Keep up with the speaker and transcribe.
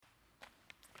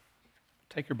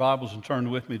Take your Bibles and turn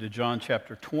with me to John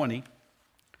chapter 20,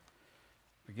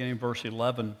 beginning in verse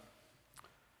 11.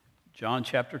 John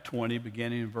chapter 20,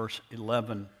 beginning in verse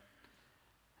 11.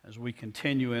 As we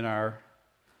continue in our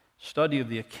study of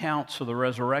the accounts of the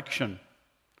resurrection,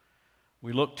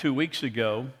 we looked 2 weeks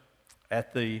ago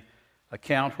at the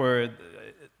account where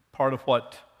part of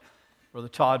what Brother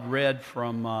Todd read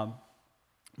from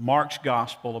Mark's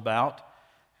gospel about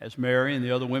as Mary and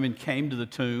the other women came to the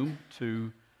tomb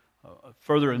to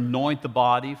further anoint the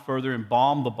body, further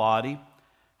embalm the body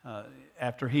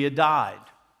after he had died.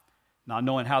 Not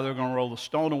knowing how they were going to roll the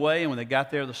stone away, and when they got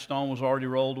there, the stone was already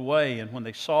rolled away. And when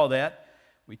they saw that,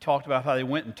 we talked about how they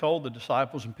went and told the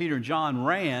disciples, and Peter and John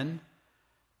ran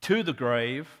to the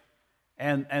grave,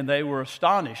 and they were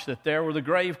astonished that there were the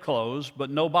grave clothes, but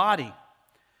no body.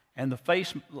 And the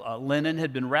face linen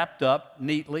had been wrapped up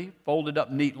neatly, folded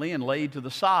up neatly, and laid to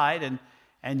the side,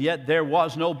 and yet there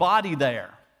was no body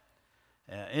there.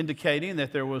 Indicating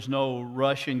that there was no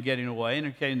rush in getting away,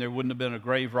 indicating there wouldn't have been a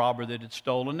grave robber that had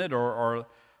stolen it or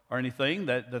anything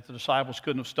that the disciples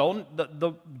couldn't have stolen.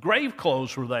 The grave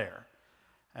clothes were there.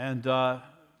 And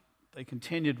they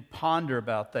continued to ponder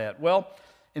about that. Well,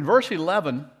 in verse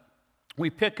 11, we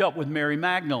pick up with Mary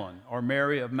Magdalene, or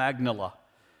Mary of Magdala.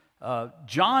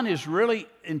 John is really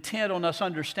intent on us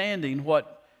understanding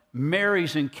what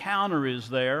Mary's encounter is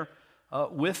there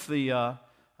with the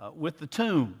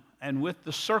tomb and with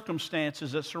the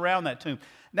circumstances that surround that tomb.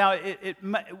 Now,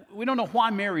 we don't know why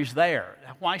Mary's there,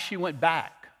 why she went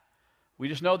back. We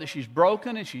just know that she's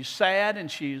broken and she's sad, and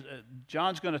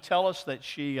John's going to tell us that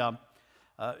she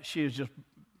is just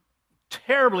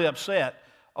terribly upset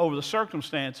over the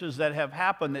circumstances that have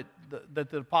happened that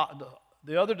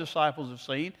the other disciples have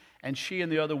seen, and she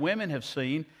and the other women have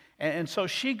seen. And so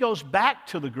she goes back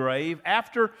to the grave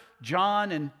after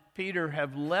John and Peter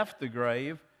have left the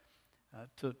grave,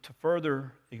 to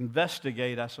further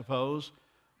investigate, I suppose,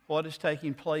 what is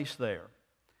taking place there.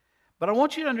 But I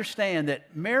want you to understand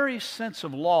that Mary's sense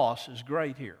of loss is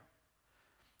great here.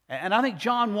 And I think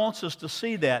John wants us to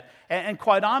see that. And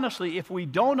quite honestly, if we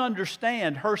don't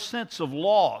understand her sense of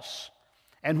loss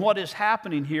and what is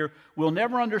happening here, we'll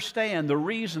never understand the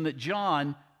reason that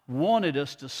John wanted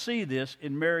us to see this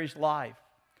in Mary's life.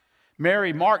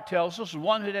 Mary, Mark tells us, was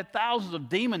one who had thousands of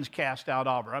demons cast out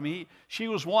of her. I mean, she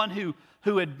was one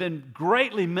who had been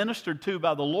greatly ministered to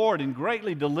by the Lord and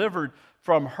greatly delivered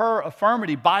from her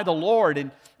infirmity by the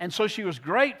Lord. And so she was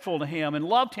grateful to Him and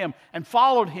loved Him and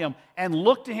followed Him and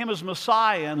looked to Him as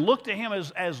Messiah and looked to Him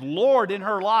as Lord in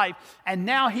her life. And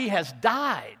now He has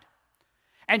died.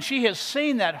 And she has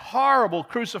seen that horrible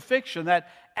crucifixion, that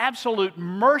absolute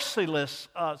merciless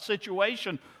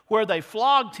situation where they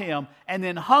flogged Him and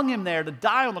then hung Him there to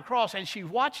die on the cross, and she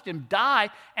watched Him die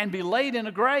and be laid in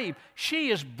a grave. She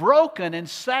is broken and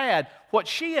sad. What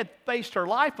she had based her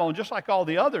life on, just like all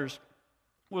the others,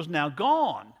 was now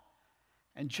gone.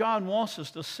 And John wants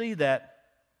us to see that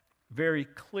very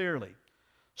clearly.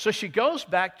 So she goes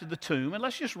back to the tomb, and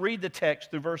let's just read the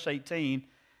text through verse 18,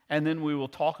 and then we will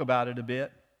talk about it a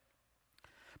bit.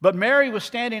 But Mary was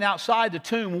standing outside the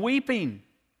tomb weeping.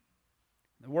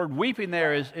 The word weeping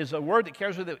there is a word that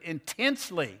carries with it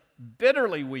intensely,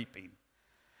 bitterly weeping.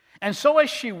 And so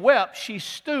as she wept, she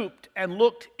stooped and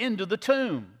looked into the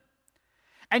tomb.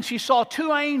 And she saw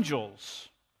two angels.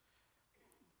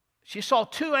 She saw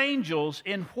two angels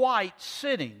in white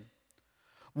sitting,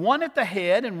 one at the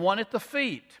head and one at the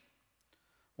feet.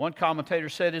 One commentator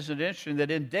said, isn't it interesting that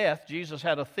in death, Jesus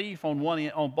had a thief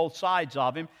on both sides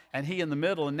of Him, and He in the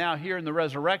middle, and now here in the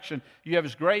resurrection, you have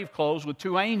His grave clothes with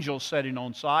two angels sitting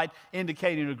on side,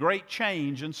 indicating a great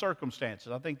change in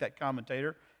circumstances. I think that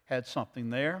commentator had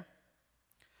something there.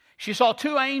 She saw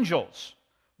two angels,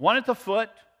 one at the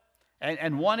foot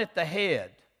and one at the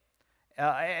head,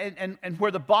 and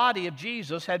where the body of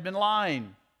Jesus had been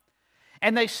lying.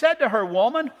 And they said to her,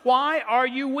 "Woman, why are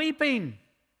you weeping?"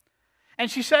 And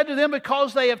she said to them,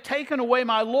 "Because they have taken away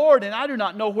my Lord, and I do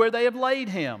not know where they have laid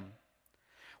Him."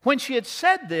 When she had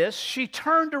said this, she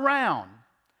turned around,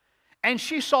 and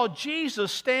she saw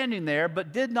Jesus standing there,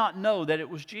 but did not know that it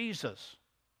was Jesus.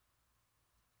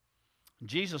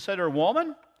 Jesus said to her,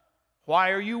 "Woman,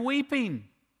 why are you weeping?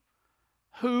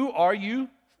 Whom are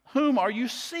you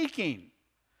seeking?"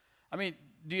 I mean,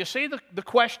 do you see the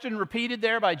question repeated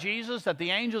there by Jesus that the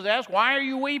angels asked? Why are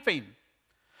you weeping?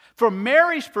 From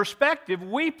Mary's perspective,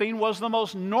 weeping was the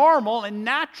most normal and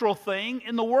natural thing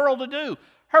in the world to do.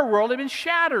 Her world had been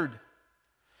shattered.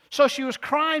 So she was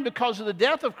crying because of the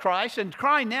death of Christ, and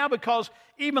crying now because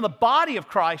even the body of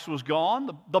Christ was gone.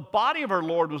 The body of her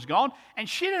Lord was gone, and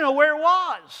she didn't know where it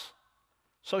was.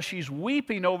 So she's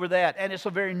weeping over that, and it's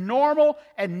a very normal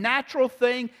and natural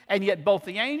thing, and yet both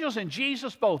the angels and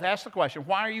Jesus both ask the question,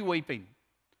 why are you weeping?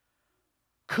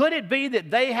 Could it be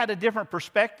that they had a different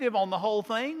perspective on the whole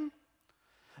thing?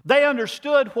 They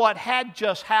understood what had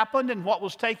just happened and what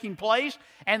was taking place,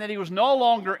 and that he was no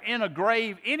longer in a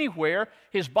grave anywhere.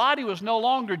 His body was no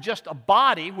longer just a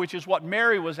body, which is what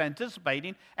Mary was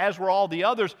anticipating, as were all the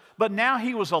others, but now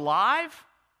he was alive.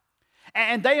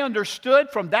 And they understood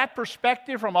from that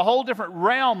perspective, from a whole different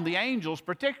realm, the angels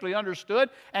particularly understood,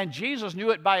 and Jesus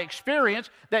knew it by experience,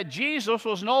 that Jesus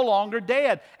was no longer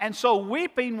dead. And so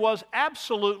weeping was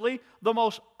absolutely the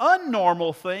most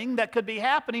unnormal thing that could be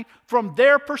happening from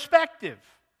their perspective.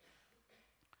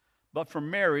 But from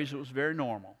Mary's, it was very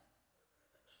normal.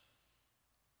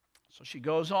 So she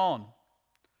goes on.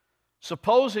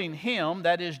 Supposing him,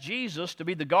 that is Jesus, to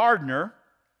be the gardener,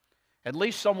 at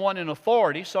least someone in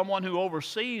authority, someone who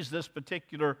oversees this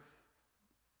particular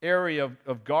area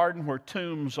of garden where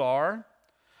tombs are.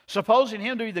 Supposing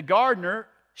him to be the gardener,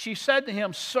 she said to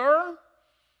him, Sir,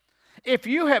 if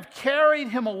you have carried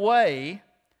him away,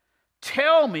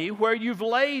 tell me where you've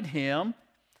laid him,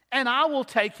 and I will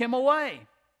take him away.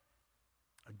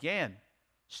 Again,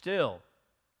 still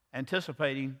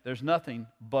anticipating there's nothing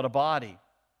but a body.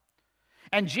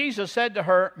 And Jesus said to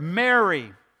her,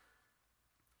 Mary.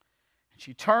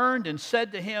 She turned and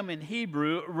said to him in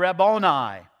Hebrew,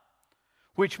 Rabboni,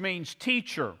 which means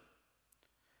teacher.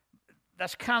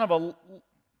 That's kind of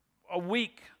a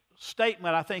weak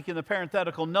statement, I think, in the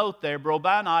parenthetical note there.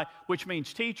 Rabboni, which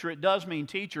means teacher. It does mean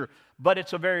teacher, but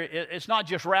it's not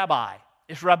just rabbi.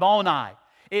 It's Rabboni.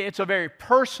 It's a very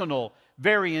personal,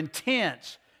 very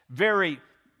intense, very,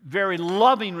 very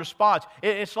loving response.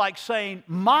 It's like saying,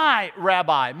 my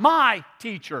rabbi, my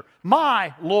teacher,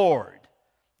 my Lord.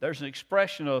 There's an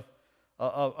expression of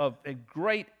a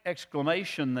great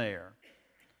exclamation there.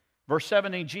 Verse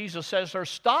 17, Jesus says to her,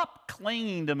 Stop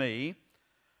clinging to me,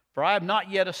 for I have not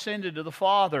yet ascended to the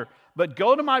Father. But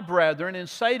go to my brethren and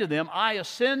say to them, I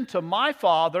ascend to my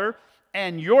Father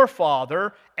and your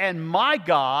Father, and my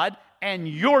God and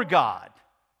your God.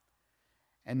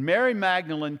 And Mary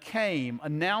Magdalene came,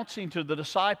 announcing to the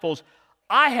disciples,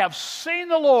 I have seen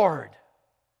the Lord.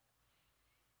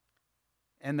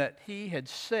 And that he had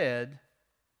said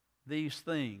these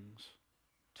things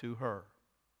to her.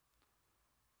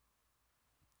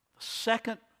 The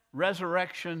second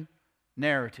resurrection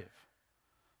narrative.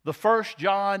 The first,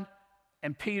 John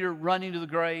and Peter running to the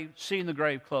grave, seeing the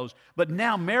grave closed. But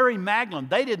now Mary Magdalene,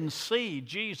 they didn't see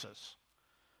Jesus.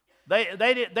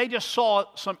 They just saw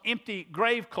some empty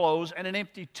grave clothes and an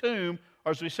empty tomb,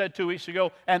 or as we said 2 weeks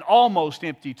ago, an almost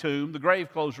empty tomb. The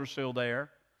grave clothes were still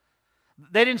there.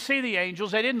 They didn't see the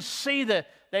angels. They didn't see the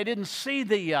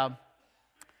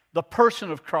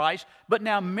person of Christ. But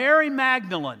now Mary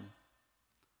Magdalene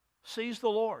sees the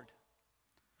Lord.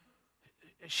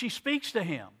 She speaks to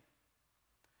him.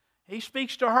 He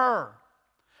speaks to her.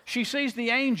 She sees the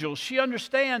angels. She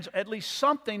understands at least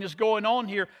something is going on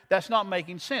here that's not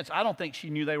making sense. I don't think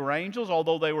she knew they were angels,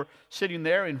 although they were sitting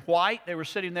there in white. They were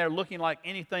sitting there looking like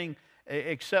anything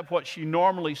except what she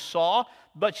normally saw.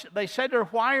 But they said to her,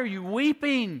 Why are you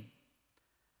weeping?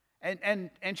 And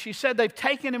she said, They've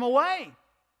taken him away.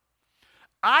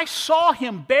 I saw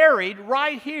him buried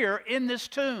right here in this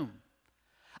tomb.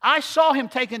 I saw him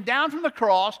taken down from the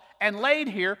cross and laid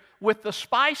here with the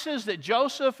spices that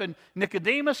Joseph and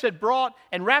Nicodemus had brought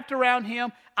and wrapped around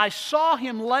him. I saw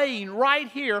him laying right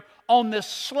here on this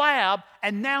slab,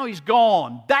 and now he's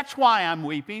gone. That's why I'm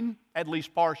weeping, at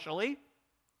least partially.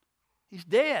 He's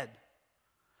dead.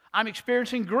 I'm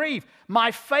experiencing grief.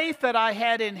 My faith that I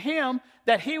had in him,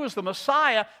 that he was the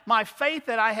Messiah, my faith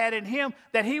that I had in him,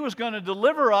 that he was going to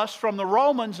deliver us from the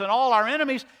Romans and all our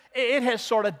enemies, it has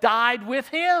sort of died with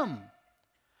him.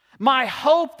 My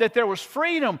hope that there was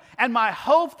freedom and my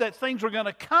hope that things were going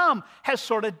to come has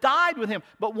sort of died with him.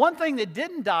 But one thing that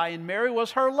didn't die in Mary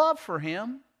was her love for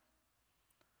him.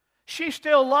 She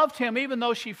still loved him even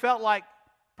though she felt like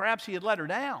perhaps he had let her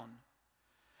down.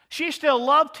 She still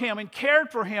loved him and cared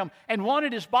for him and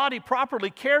wanted his body properly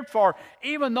cared for,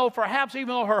 even though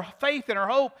her faith and her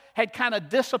hope had kind of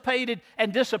dissipated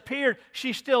and disappeared.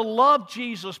 She still loved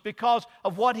Jesus because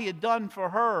of what he had done for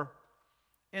her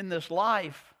in this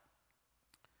life.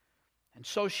 And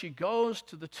so she goes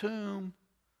to the tomb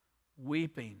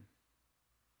weeping.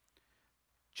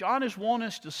 John is wanting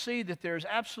us to see that there's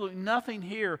absolutely nothing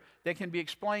here that can be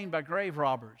explained by grave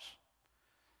robbers.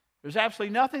 There's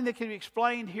absolutely nothing that can be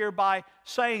explained here by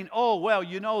saying, oh, well,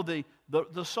 you know,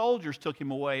 the soldiers took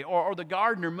him away or the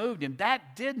gardener moved him.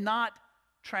 That did not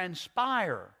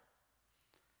transpire.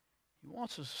 He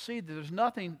wants us to see that there's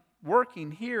nothing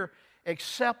working here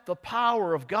except the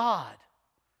power of God.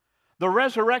 The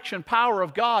resurrection power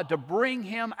of God to bring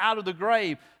him out of the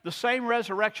grave. The same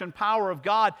resurrection power of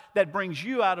God that brings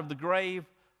you out of the grave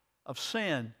of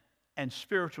sin and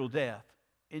spiritual death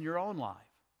in your own life.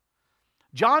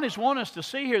 John is wanting us to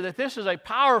see here that this is a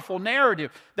powerful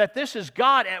narrative, that this is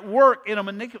God at work in a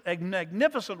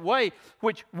magnificent way,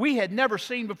 which we had never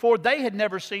seen before, they had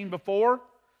never seen before,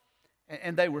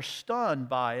 and they were stunned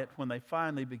by it when they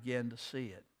finally began to see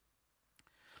it.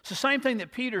 It's the same thing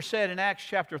that Peter said in Acts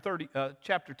chapter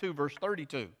 2, verse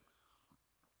 32.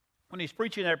 When he's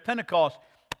preaching at Pentecost,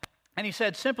 and he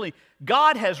said simply,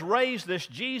 God has raised this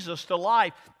Jesus to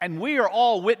life, and we are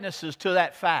all witnesses to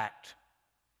that fact.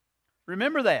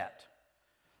 Remember that.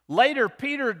 Later,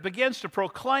 Peter begins to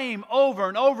proclaim over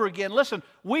and over again, listen,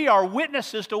 we are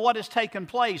witnesses to what has taken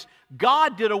place.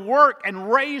 God did a work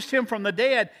and raised him from the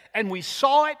dead, and we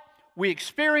saw it, we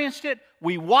experienced it,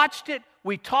 we watched it,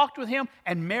 we talked with him,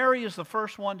 and Mary is the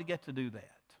first one to get to do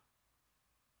that.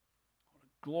 What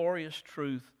a glorious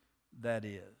truth that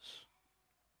is.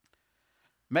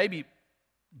 Maybe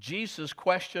Jesus'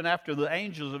 question after the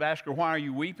angels have asked her, why are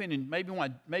you weeping? And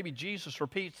maybe Jesus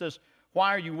repeats this,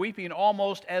 why are you weeping?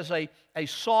 Almost as a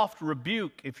soft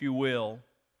rebuke, if you will.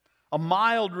 A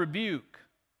mild rebuke.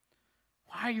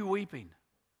 Why are you weeping?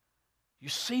 You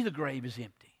see the grave is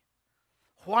empty.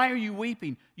 Why are you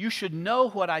weeping? You should know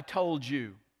what I told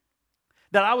you.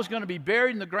 That I was going to be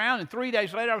buried in the ground and 3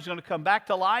 days later I was going to come back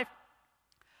to life.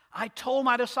 I told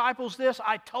my disciples this.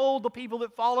 I told the people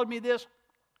that followed me this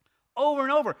over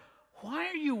and over. Why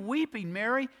are you weeping,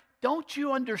 Mary? Don't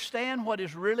you understand what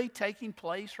is really taking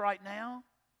place right now?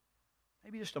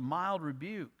 Maybe just a mild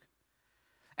rebuke.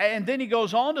 And then he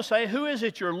goes on to say, who is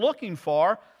it you're looking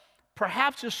for?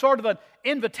 Perhaps it's sort of an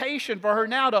invitation for her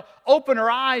now to open her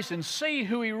eyes and see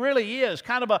who he really is.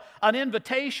 Kind of an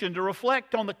invitation to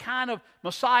reflect on the kind of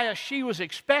Messiah she was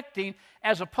expecting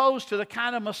as opposed to the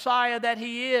kind of Messiah that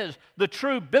he is. The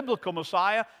true biblical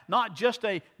Messiah, not just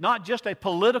a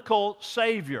political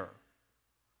Savior,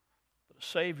 but a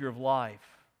Savior of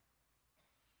life.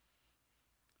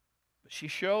 But she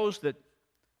shows that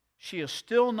she has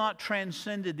still not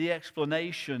transcended the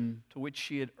explanation to which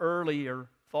she had earlier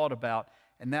thought about,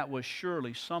 and that was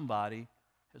surely somebody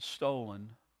has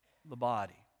stolen the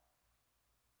body.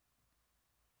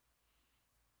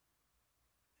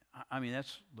 I mean,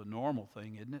 that's the normal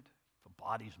thing, isn't it? The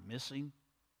body's missing.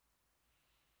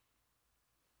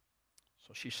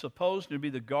 So she's supposed to be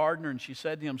the gardener, and she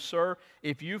said to him, Sir,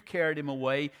 if you've carried him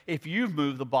away, if you've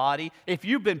moved the body, if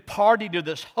you've been party to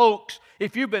this hoax,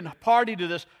 if you've been party to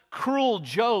this cruel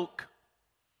joke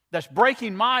that's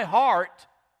breaking my heart,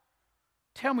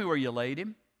 tell me where you laid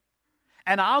him,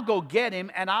 and I'll go get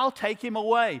him, and I'll take him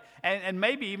away. And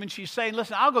maybe even she's saying,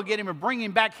 listen, I'll go get him and bring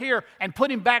him back here and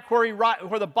put him back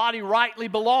where the body rightly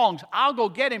belongs. I'll go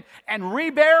get him and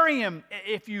rebury him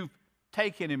if you've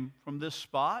taken him from this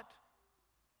spot.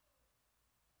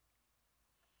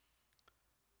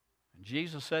 And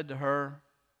Jesus said to her,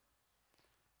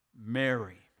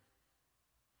 Mary.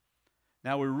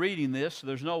 Now we're reading this, so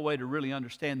there's no way to really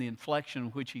understand the inflection in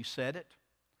which he said it.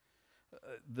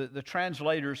 The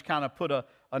translators kind of put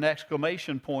an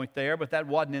exclamation point there, but that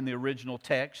wasn't in the original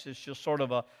text. It's just sort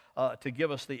of to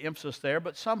give us the emphasis there.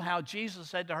 But somehow Jesus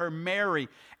said to her, Mary.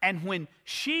 And when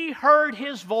she heard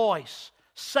his voice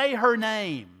say her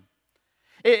name,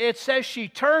 it says she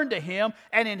turned to him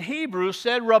and in Hebrew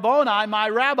said, Rabboni, my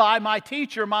rabbi, my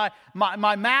teacher, my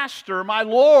master, my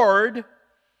Lord.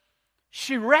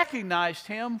 She recognized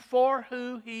him for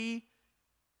who he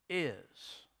is.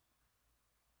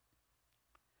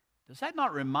 Does that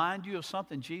not remind you of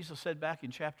something Jesus said back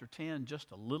in chapter 10 just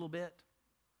a little bit?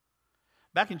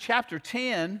 Back in chapter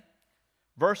 10,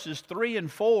 verses 3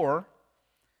 and 4,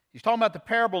 he's talking about the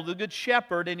parable of the Good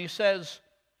Shepherd, and he says,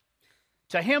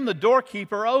 to him the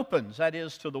doorkeeper opens, that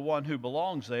is, to the one who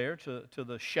belongs there, to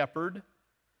the shepherd,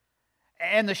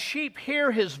 and the sheep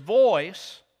hear his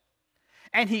voice,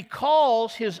 and he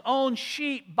calls his own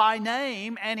sheep by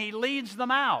name, and he leads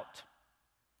them out.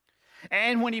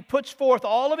 And when he puts forth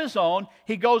all of his own,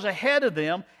 he goes ahead of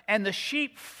them, and the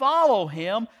sheep follow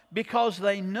him because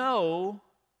they know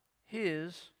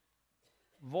his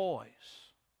voice.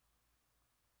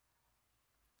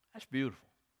 That's beautiful.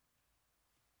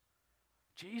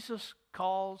 Jesus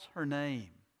calls her name,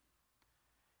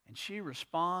 and she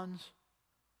responds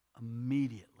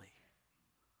immediately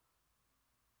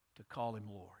to call him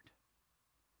Lord.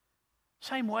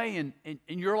 Same way in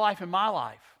your life and my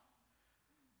life.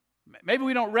 Maybe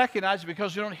we don't recognize it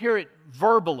because we don't hear it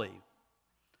verbally.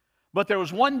 But there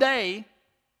was one day,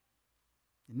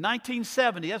 In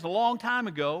 1970, that's a long time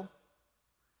ago.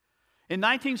 In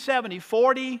 1970,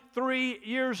 43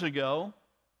 years ago,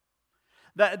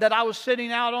 that I was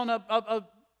sitting out on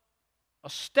a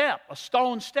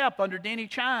stone step under Denny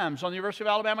Chimes on the University of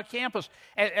Alabama campus,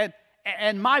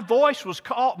 and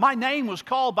my name was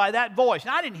called by that voice.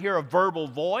 And I didn't hear a verbal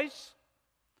voice,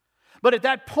 but at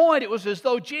that point, it was as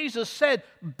though Jesus said,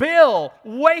 "Bill,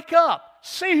 wake up,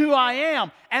 see who I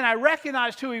am." And I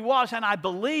recognized who he was, and I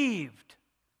believed,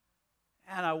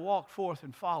 and I walked forth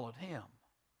and followed him.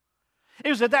 It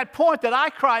was at that point that I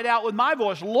cried out with my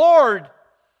voice, "Lord,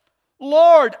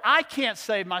 Lord, I can't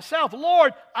save myself.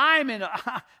 Lord, I'm in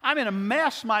a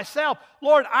mess myself.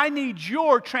 Lord, I need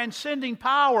your transcending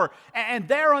power." And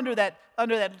there under that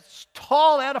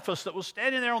tall edifice that was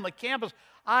standing there on the campus,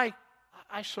 I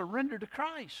surrendered to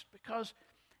Christ, because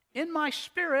in my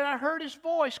spirit I heard his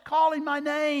voice calling my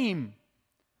name.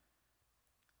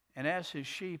 And as his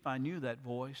sheep, I knew that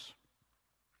voice,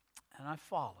 and I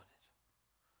followed it.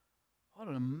 What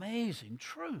an amazing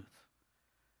truth.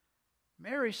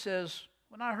 Mary says,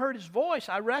 when I heard his voice,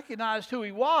 I recognized who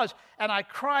he was, and I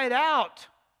cried out.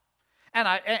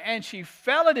 And she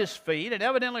fell at his feet and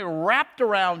evidently wrapped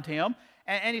around him,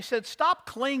 and he said, "Stop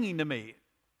clinging to me."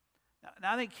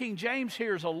 Now I think King James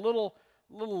here is a little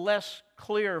less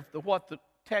clear of what the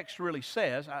text really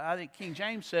says. I think King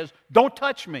James says, "Don't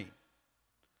touch me,"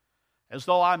 as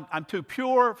though I'm too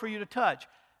pure for you to touch.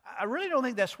 I really don't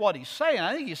think that's what he's saying.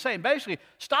 I think he's saying basically,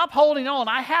 stop holding on.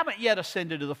 I haven't yet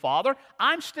ascended to the Father.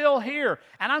 I'm still here,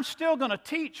 and I'm still going to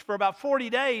teach for about 40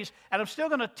 days, and I'm still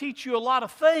going to teach you a lot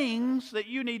of things that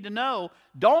you need to know.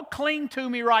 Don't cling to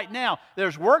me right now.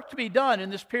 There's work to be done in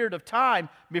this period of time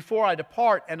before I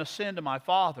depart and ascend to my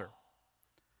Father.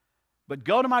 But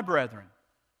go to my brethren.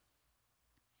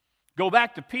 Go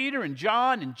back to Peter and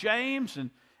John and James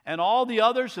and all the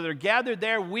others that are gathered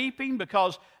there weeping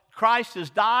because Christ has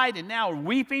died, and now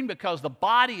weeping because the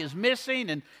body is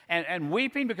missing, and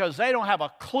weeping because they don't have a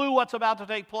clue what's about to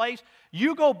take place.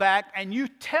 You go back and you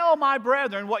tell my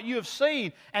brethren what you have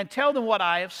seen, and tell them what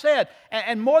I have said.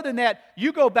 And more than that,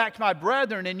 you go back to my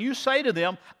brethren and you say to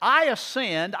them, I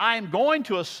am going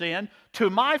to ascend to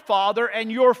my Father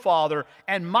and your Father,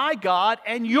 and my God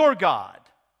and your God.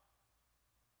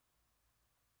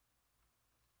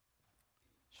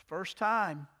 It's the first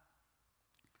time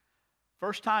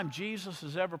Jesus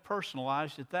has ever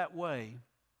personalized it that way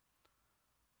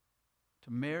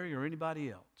to Mary or anybody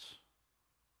else.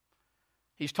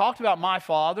 He's talked about my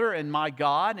Father and my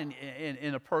God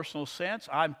in a personal sense.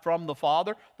 I'm from the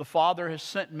Father. The Father has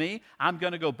sent me. I'm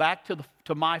going to go back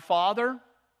to my Father.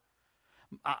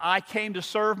 I came to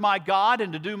serve my God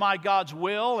and to do my God's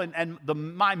will, and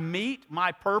my meat,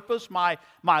 my purpose, my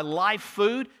life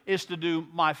food is to do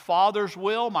my Father's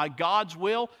will, my God's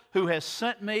will, who has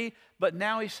sent me. But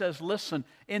now he says, listen,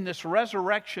 in this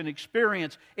resurrection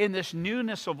experience, in this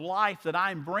newness of life that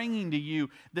I'm bringing to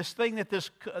you, this thing that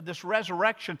this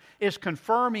resurrection is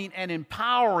confirming and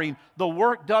empowering, the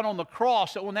work done on the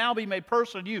cross that will now be made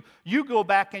personal to you. You go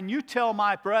back and you tell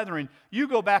my brethren, you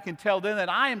go back and tell them that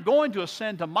I am going to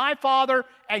ascend to my Father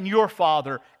and your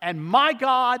Father, and my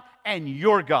God and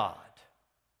your God.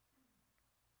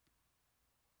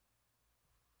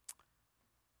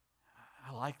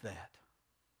 I like that.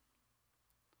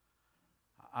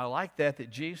 I like that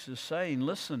Jesus is saying,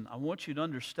 listen, I want you to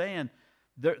understand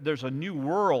there's a new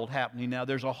world happening now.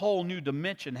 There's a whole new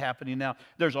dimension happening now.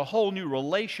 There's a whole new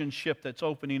relationship that's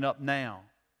opening up now.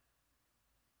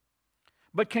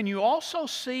 But can you also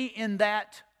see in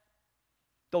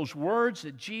those words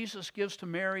that Jesus gives to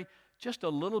Mary, just a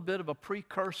little bit of a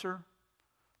precursor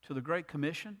to the Great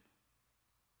Commission?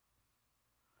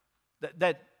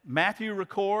 That Matthew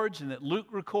records and that Luke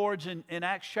records in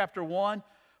Acts chapter 1,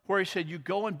 where he said, you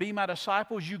go and be my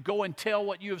disciples, you go and tell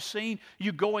what you have seen,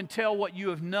 you go and tell what you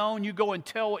have known, you go and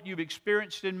tell what you've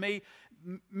experienced in me.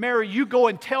 Mary, you go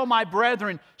and tell my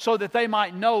brethren so that they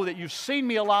might know that you've seen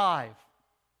me alive.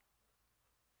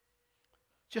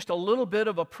 Just a little bit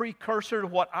of a precursor to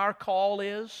what our call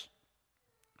is.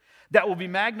 That will be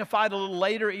magnified a little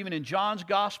later, even in John's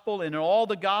Gospel and in all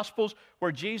the Gospels,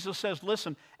 where Jesus says,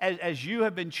 listen, as you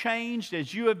have been changed,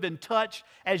 as you have been touched,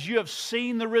 as you have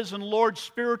seen the risen Lord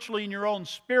spiritually in your own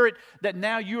spirit, that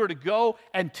now you are to go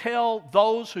and tell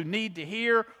those who need to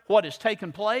hear what has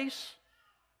taken place.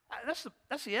 That's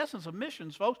the essence of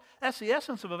missions, folks. That's the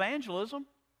essence of evangelism.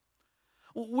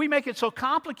 We make it so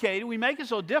complicated, we make it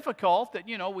so difficult that,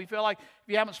 we feel like if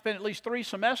you haven't spent at least 3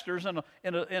 semesters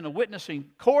in a witnessing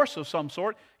course of some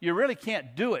sort, you really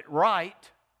can't do it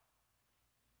right.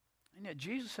 And yet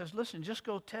Jesus says, listen, just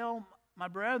go tell my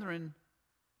brethren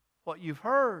what you've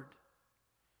heard.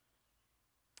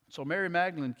 So Mary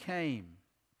Magdalene came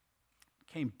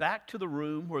back to the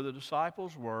room where the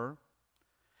disciples were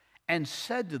and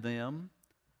said to them,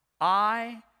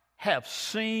 I have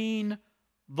seen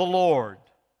the Lord.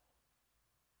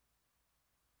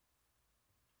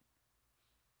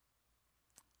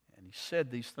 And he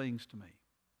said these things to me.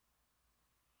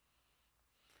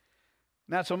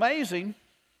 Now it's amazing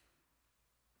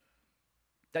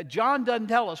that John doesn't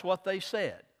tell us what they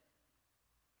said.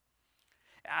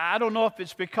 I don't know if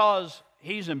it's because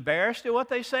he's embarrassed at what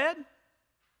they said.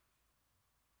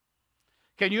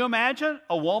 Can you imagine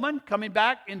a woman coming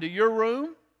back into your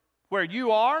room where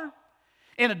you are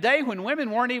in a day when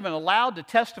women weren't even allowed to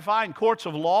testify in courts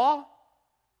of law?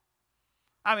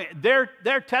 I mean,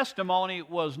 their testimony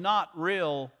was not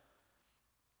real,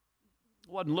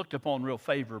 wasn't looked upon real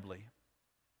favorably.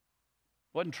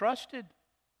 Wasn't trusted.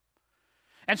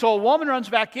 And so a woman runs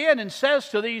back in and says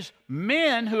to these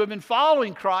men who have been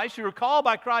following Christ, who are called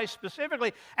by Christ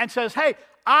specifically, and says, hey,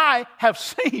 I have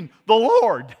seen the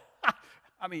Lord.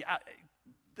 I mean,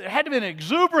 there had to be an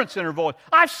exuberance in her voice.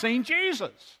 I've seen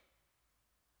Jesus.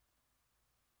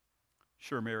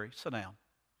 Sure, Mary, sit down.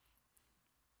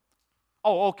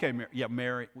 Oh, okay, Mary. Yeah,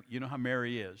 Mary, you know how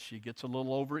Mary is. She gets a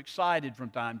little overexcited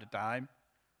from time to time.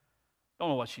 Don't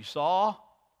know what she saw.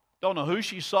 Don't know who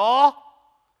she saw.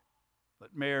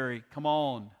 But Mary, come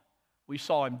on. We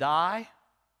saw him die.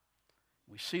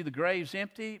 We see the graves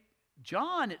empty.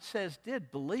 John, it says,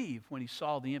 did believe when he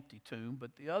saw the empty tomb,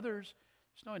 but the others,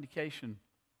 there's no indication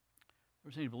there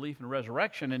was any belief in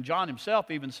resurrection. And John himself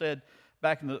even said,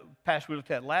 back in the passage we looked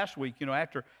at last week,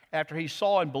 after he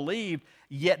saw and believed,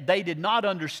 yet they did not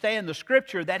understand the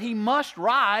Scripture that he must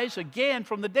rise again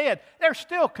from the dead. They're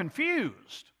still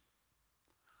confused.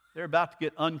 They're about to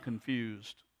get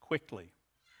unconfused quickly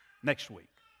next week.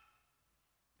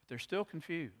 But they're still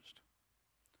confused.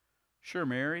 Sure,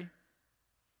 Mary,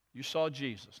 you saw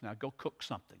Jesus. Now go cook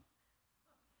something.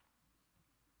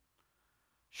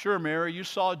 Sure, Mary, you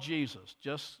saw Jesus.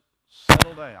 Just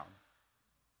settle down.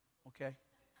 Okay?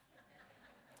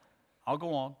 I'll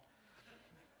go on.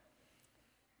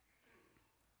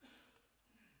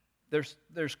 There's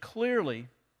clearly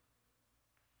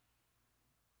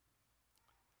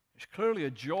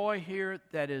a joy here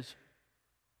that is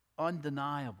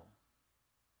undeniable.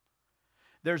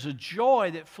 There's a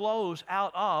joy that flows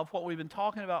out of what we've been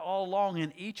talking about all along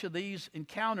in each of these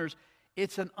encounters.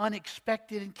 It's an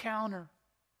unexpected encounter.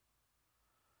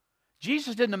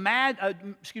 Mary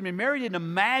didn't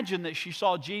imagine that she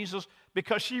saw Jesus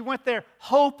because she went there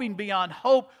hoping beyond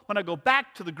hope. When I go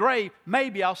back to the grave,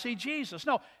 maybe I'll see Jesus.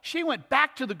 No, she went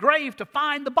back to the grave to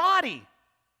find the body.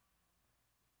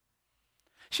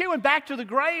 She went back to the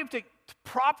grave to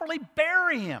properly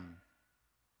bury him.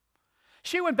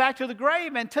 She went back to the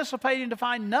grave anticipating to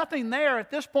find nothing there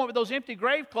at this point with those empty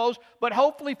grave clothes, but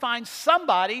hopefully find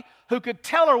somebody who could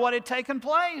tell her what had taken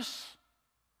place.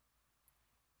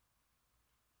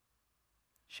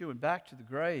 She went back to the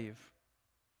grave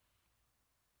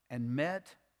and met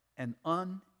an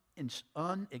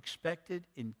unexpected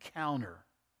encounter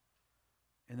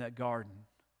in that garden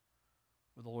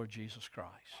with the Lord Jesus Christ.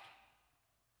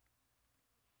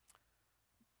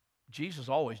 Jesus is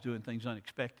always doing things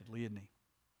unexpectedly, isn't he?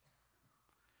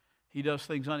 He does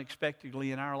things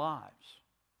unexpectedly in our lives.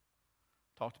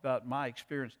 Talked about my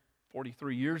experience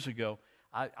 43 years ago.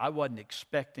 I wasn't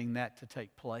expecting that to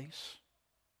take place.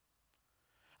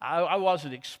 I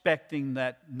wasn't expecting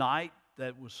that night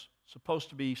that was supposed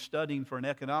to be studying for an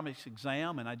economics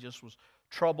exam, and I just was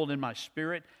troubled in my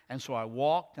spirit. And so I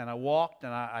walked, and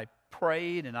I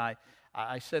prayed, and I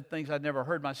said things I'd never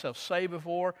heard myself say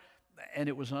before. And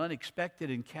it was an unexpected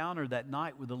encounter that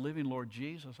night with the living Lord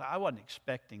Jesus. I wasn't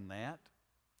expecting that.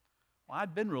 Well,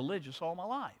 I'd been religious all my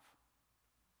life.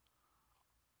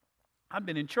 I'd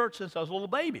been in church since I was a little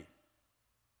baby.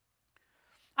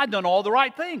 I'd done all the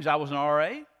right things. I was an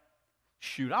RA.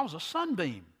 Shoot, I was a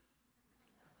sunbeam.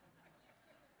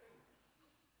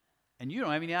 And you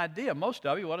don't have any idea, most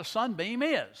of you, what a sunbeam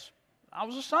is. I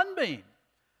was a sunbeam.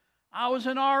 I was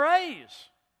in RAs.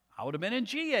 I would have been in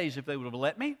GAs if they would have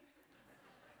let me.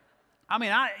 I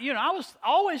mean, I was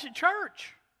always at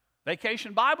church.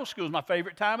 Vacation Bible school was my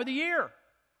favorite time of the year.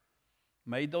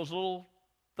 Made those little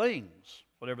things,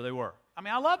 whatever they were. I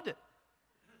mean, I loved it.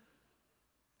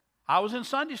 I was in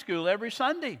Sunday school every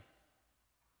Sunday.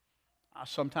 I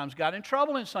sometimes got in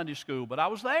trouble in Sunday school, but I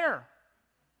was there.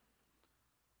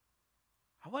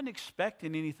 I wasn't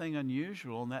expecting anything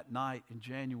unusual on that night in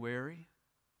January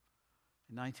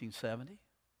in 1970.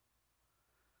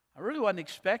 I really wasn't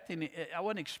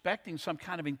expecting some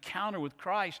kind of encounter with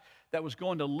Christ that was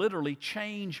going to literally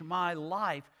change my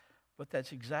life, but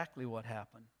that's exactly what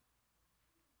happened.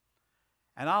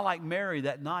 And I, like Mary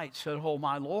that night, said, "Oh,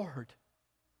 my Lord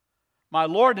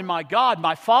and my God,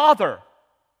 my Father,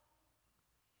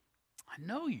 I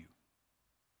know you."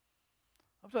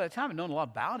 Up to that time, I'd known a lot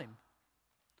about him,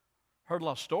 heard a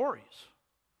lot of stories,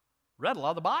 read a lot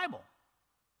of the Bible.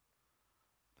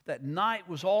 But that night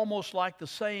was almost like the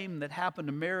same that happened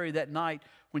to Mary that night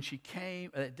when she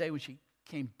came, that day when she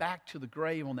came back to the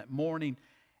grave on that morning,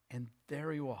 and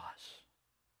there he was.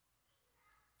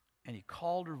 And he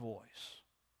called her voice.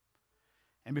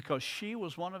 And because she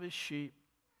was one of his sheep,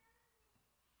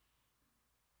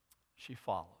 she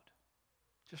followed,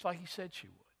 just like he said she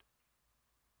would.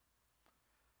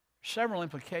 Several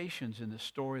implications in this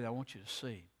story that I want you to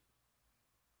see.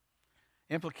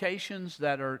 Implications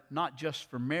that are not just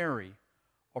for Mary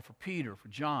or for Peter, for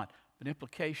John, but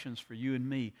implications for you and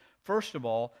me. First of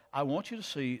all, I want you to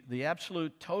see the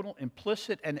absolute, total,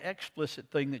 implicit, and explicit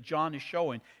thing that John is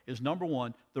showing is, number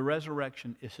one, the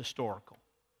resurrection is historical.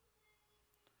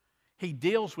 He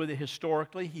deals with it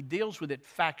historically. He deals with it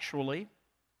factually.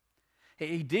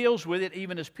 He deals with it,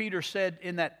 even as Peter said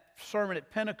in that sermon at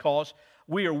Pentecost,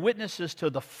 we are witnesses to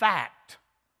the fact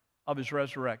of his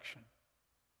resurrection.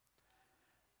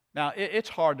 Now, it's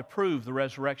hard to prove the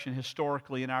resurrection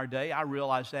historically in our day. I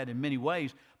realize that in many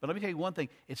ways. But let me tell you one thing.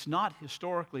 It's not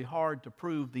historically hard to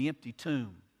prove the empty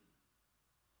tomb.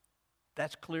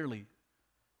 That's clearly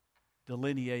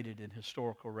delineated in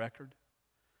historical record.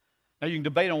 Now, you can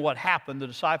debate on what happened. The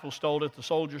disciples stole it. The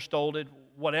soldiers stole it.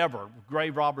 Whatever.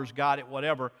 Grave robbers got it.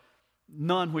 Whatever.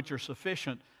 None which are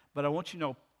sufficient. But I want you to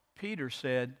know, Peter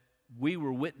said, we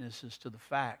were witnesses to the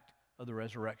fact of the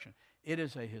resurrection. It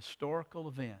is a historical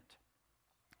event.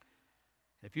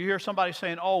 If you hear somebody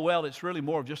saying, "Oh, well, it's really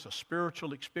more of just a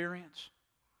spiritual experience,"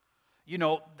 you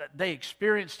know, they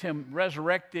experienced him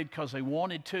resurrected because they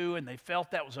wanted to, and they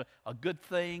felt that was a good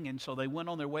thing, and so they went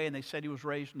on their way and they said he was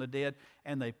raised from the dead,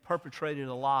 and they perpetrated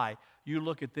a lie. You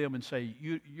look at them and say,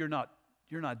 you're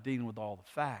not dealing with all the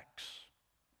facts.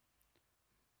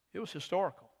 It was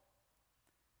historical.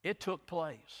 It took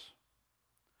place.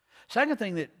 Second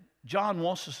thing that John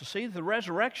wants us to see, the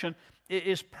resurrection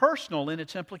is personal in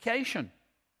its implication.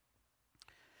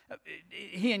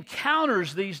 He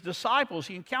encounters these disciples.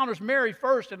 He encounters Mary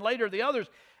first and later the others,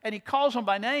 and he calls them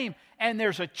by name, and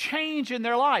there's a change in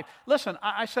their life. Listen,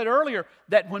 I said earlier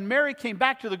that when Mary came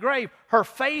back to the grave, her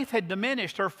faith had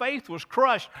diminished. Her faith was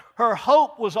crushed. Her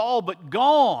hope was all but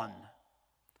gone.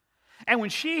 And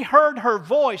when she heard her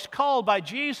voice called by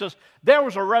Jesus, there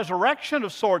was a resurrection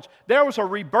of sorts. There was a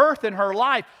rebirth in her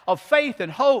life of faith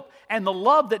and hope. And the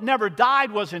love that never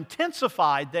died was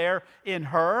intensified there in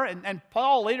her. And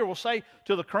Paul later will say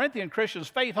to the Corinthian Christians,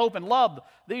 faith, hope, and love,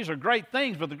 these are great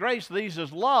things, but the greatest of these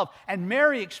is love. And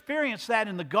Mary experienced that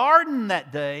in the garden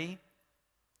that day.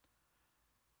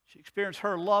 She experienced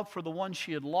her love for the one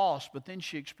she had lost, but then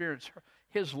she experienced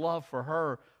his love for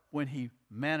her when he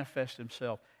manifested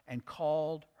himself and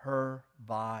called her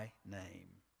by name.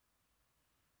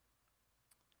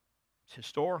 It's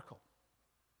historical.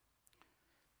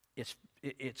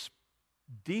 It's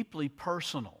deeply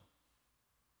personal,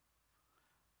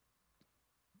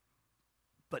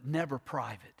 but never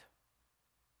private.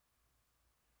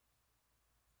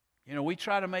 You know, we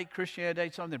try to make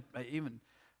Christianity something that even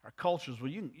our cultures, well,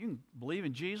 you can believe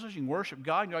in Jesus, you can worship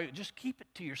God, just keep it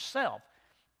to yourself.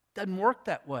 Doesn't work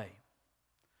that way.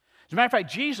 As a matter of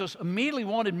fact, Jesus immediately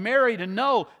wanted Mary to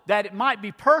know that it might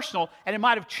be personal and it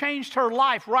might have changed her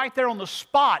life right there on the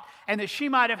spot, and that she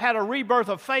might have had a rebirth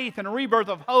of faith and a rebirth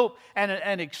of hope and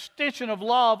an extension of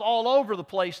love all over the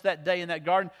place that day in that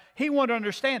garden. He wanted to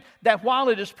understand that while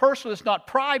it is personal, it's not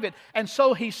private. And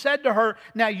so he said to her,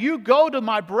 now you go to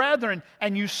my brethren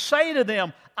and you say to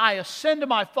them, I ascend to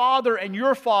my Father and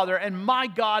your Father, and my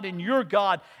God and your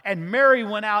God. And Mary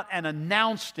went out and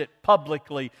announced it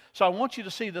publicly. So I want you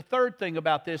to see the third thing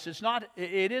about this.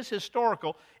 It is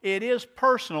historical, it is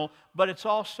personal, but it's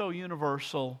also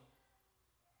universal.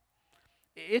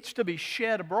 It's to be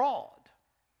shed abroad.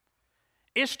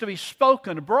 It's to be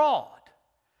spoken abroad.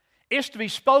 It's to be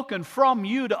spoken from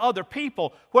you to other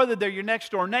people, whether they're your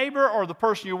next door neighbor or the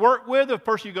person you work with, or the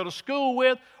person you go to school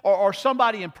with, or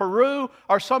somebody in Peru,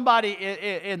 or somebody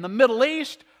in the Middle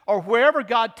East, or wherever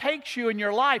God takes you in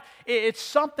your life. It's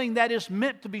something that is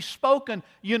meant to be spoken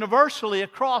universally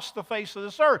across the face of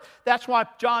this earth. That's why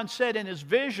John said in his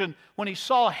vision, when he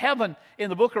saw heaven in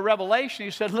the book of Revelation,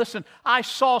 he said, listen, I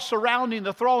saw surrounding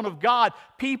the throne of God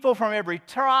people from every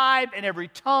tribe and every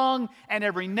tongue and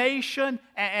every nation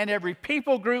and every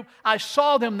people group. I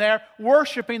saw them there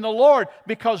worshiping the Lord,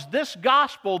 because this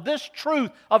gospel, this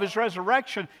truth of his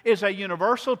resurrection is a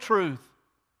universal truth.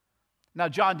 Now,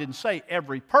 John didn't say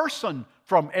every person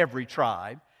from every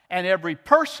tribe, and every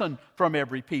person from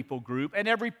every people group, and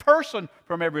every person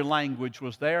from every language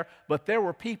was there. But there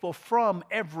were people from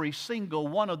every single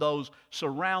one of those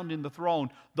surrounding the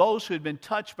throne. Those who had been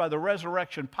touched by the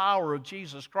resurrection power of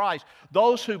Jesus Christ.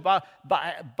 Those who, by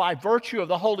virtue of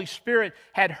the Holy Spirit,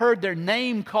 had heard their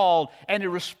name called, and it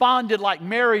responded like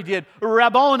Mary did,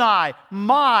 Rabboni,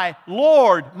 my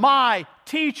Lord, my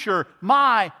teacher,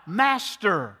 my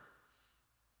master,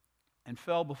 and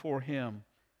fell before Him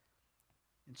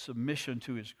in submission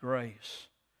to His grace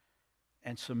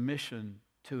and submission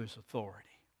to His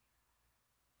authority.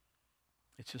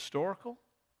 It's historical,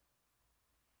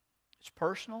 it's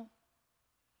personal,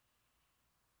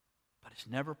 but it's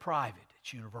never private,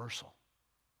 it's universal.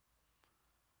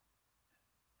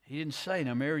 He didn't say,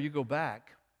 now Mary, you go back,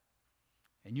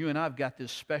 and you and I have got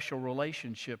this special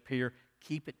relationship here,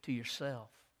 keep it to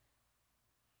yourself.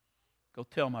 Go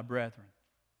tell my brethren.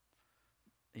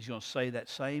 He's going to say that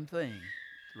same thing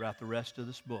throughout the rest of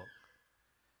this book.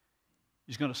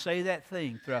 He's going to say that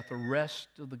thing throughout the rest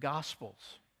of the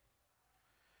Gospels.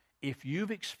 If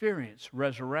you've experienced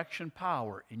resurrection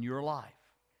power in your life,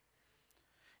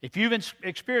 if you've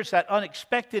experienced that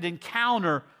unexpected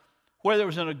encounter, whether it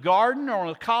was in a garden or on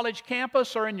a college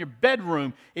campus or in your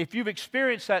bedroom, if you've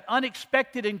experienced that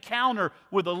unexpected encounter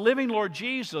with the living Lord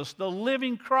Jesus, the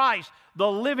living Christ,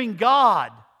 the living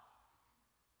God,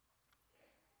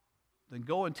 then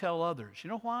go and tell others. You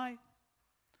know why?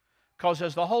 Because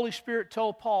as the Holy Spirit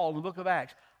told Paul in the book of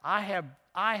Acts, I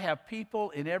have people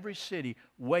in every city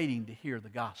waiting to hear the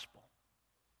gospel.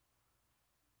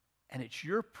 And it's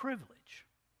your privilege.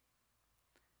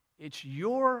 It's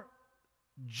your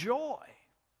joy.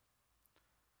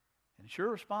 And it's your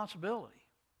responsibility,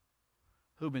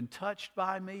 who've been touched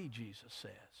by me, Jesus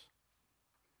says,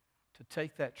 to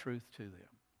take that truth to them.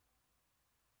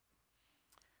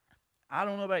 I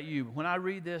don't know about you, but when I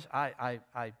read this, and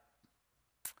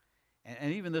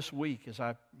even this week as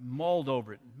I mulled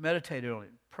over it, and meditated on it,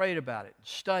 and prayed about it, and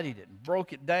studied it, and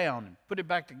broke it down, and put it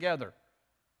back together,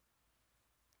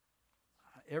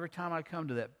 every time I come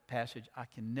to that passage, I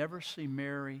can never see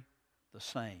Mary the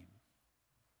same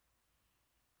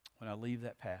when I leave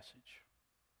that passage.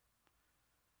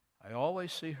 I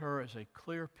always see her as a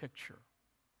clear picture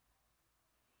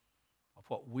of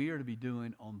what we are to be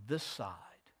doing on this side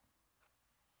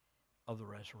of the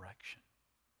resurrection.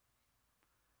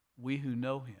 We who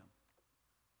know Him,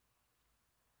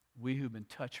 we who've been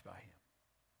touched by Him.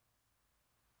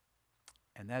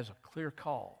 And that is a clear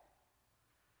call.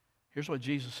 Here's what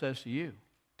Jesus says to you.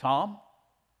 Tom,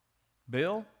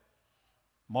 Bill,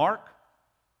 Mark,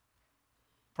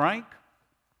 Frank,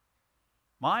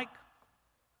 Mike,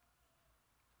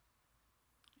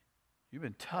 you've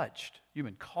been touched. You've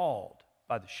been called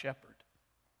by the shepherd.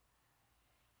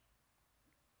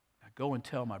 Now go and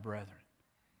tell my brethren,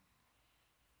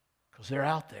 because they're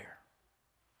out there.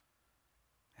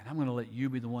 And I'm going to let you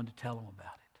be the one to tell them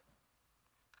about it.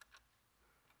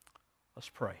 Let's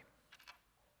pray.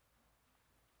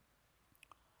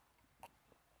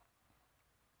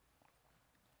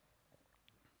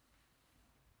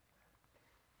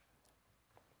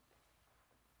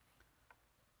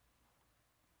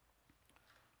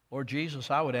 Lord Jesus,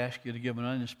 I would ask you to give an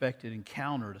unexpected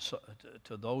encounter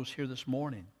to those here this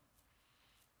morning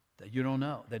that you don't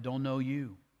know, that don't know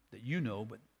you, that you know,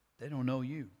 but they don't know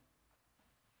you.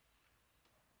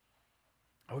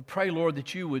 I would pray, Lord,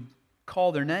 that you would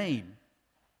call their name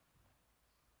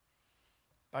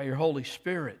by your Holy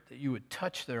Spirit, that you would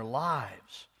touch their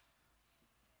lives.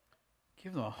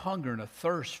 Give them a hunger and a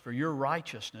thirst for your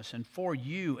righteousness and for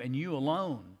you and you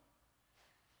alone.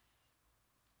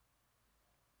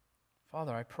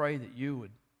 Father, I pray that you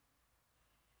would,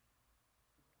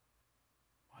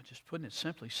 just putting it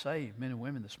simply, save men and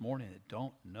women this morning that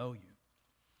don't know you.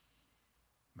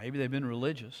 Maybe they've been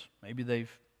religious. Maybe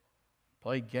they've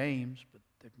played games, but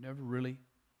they've never really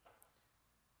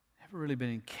been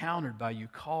encountered by you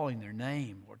calling their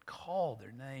name. Lord, call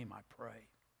their name, I pray.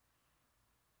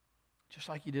 Just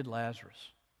like you did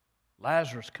Lazarus.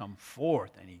 Lazarus come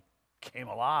forth and he came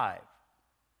alive.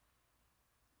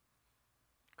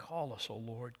 Call us, O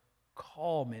Lord.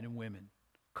 Call men and women.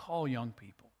 Call young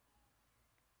people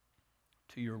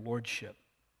to your lordship.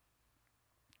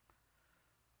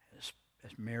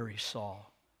 As Mary saw,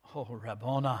 oh,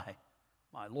 Rabboni,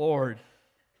 my Lord,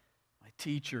 my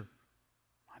teacher,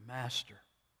 my master.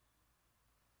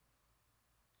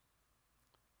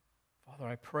 Father,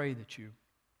 I pray that you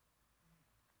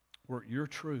work your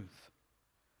truth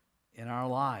in our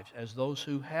lives as those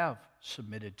who have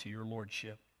submitted to your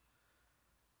lordship,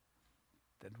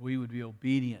 that we would be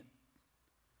obedient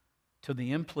to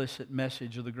the implicit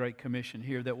message of the Great Commission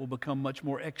here that will become much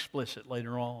more explicit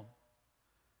later on.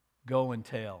 Go and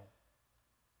tell.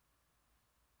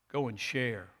 Go and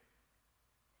share.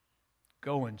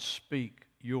 Go and speak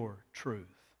your truth.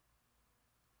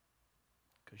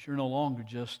 Because you're no longer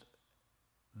just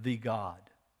the God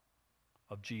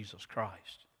of Jesus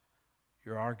Christ.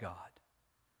 You're our God.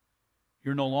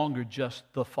 You're no longer just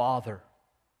the Father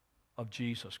of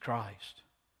Jesus Christ.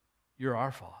 You're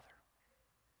our Father.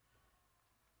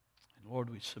 And Lord,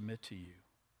 we submit to you.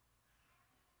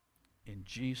 In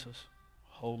Jesus'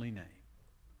 holy name,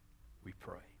 we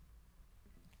pray.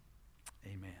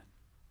 Amen.